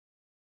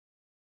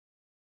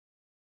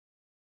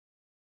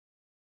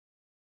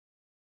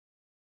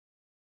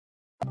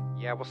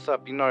Yeah, what's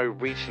up? You know you're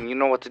reaching, you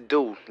know what to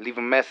do. Leave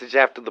a message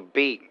after the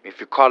beat. If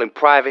you're calling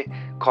private,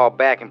 call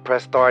back and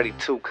press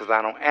 *82, cause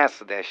I don't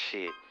answer that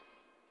shit.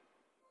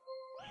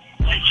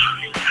 Hey,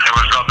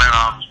 what's up,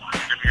 man?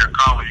 Give me a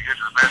call when you get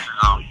this message.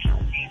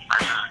 I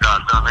just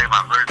got done made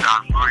my birthday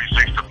on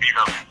 36 to beat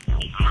up.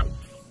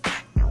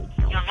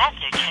 Your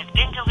message has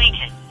been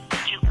deleted.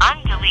 To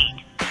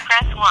undelete,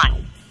 press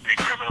 1. Hey,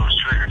 criminal was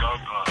triggered, dog.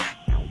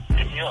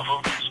 Hit me up,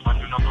 folks. It's my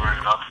new number right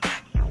enough.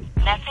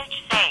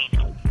 Message saved.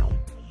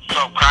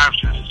 So, Crimes,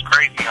 this is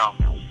crazy.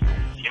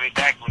 Give me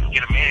back when you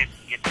get a minute.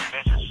 Get this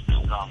message.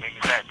 Just, make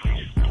me back,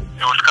 please.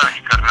 Yo, what's good?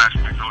 You got a nice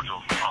big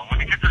dojo. When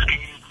you get this, can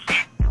you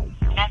see?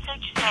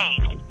 Message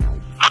saved.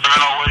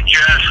 Wake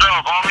your ass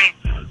up, homie.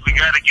 We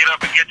gotta get up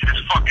and get to this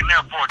fucking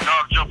airport,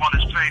 dog. Jump on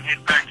this plane,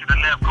 head back to the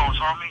left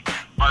coast, homie.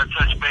 About to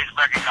touch base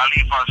back in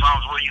Khalifa's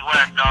homes. Where you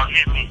at, dog?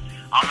 Hit me.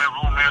 I'm in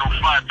room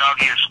 805,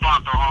 doggy.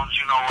 Espanto homes.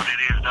 You know what it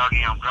is,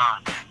 doggy. I'm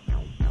gone.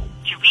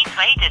 To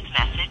replay this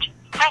message,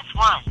 press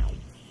 1.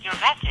 Your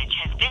message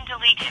has been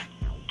deleted.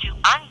 To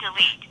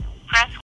undelete,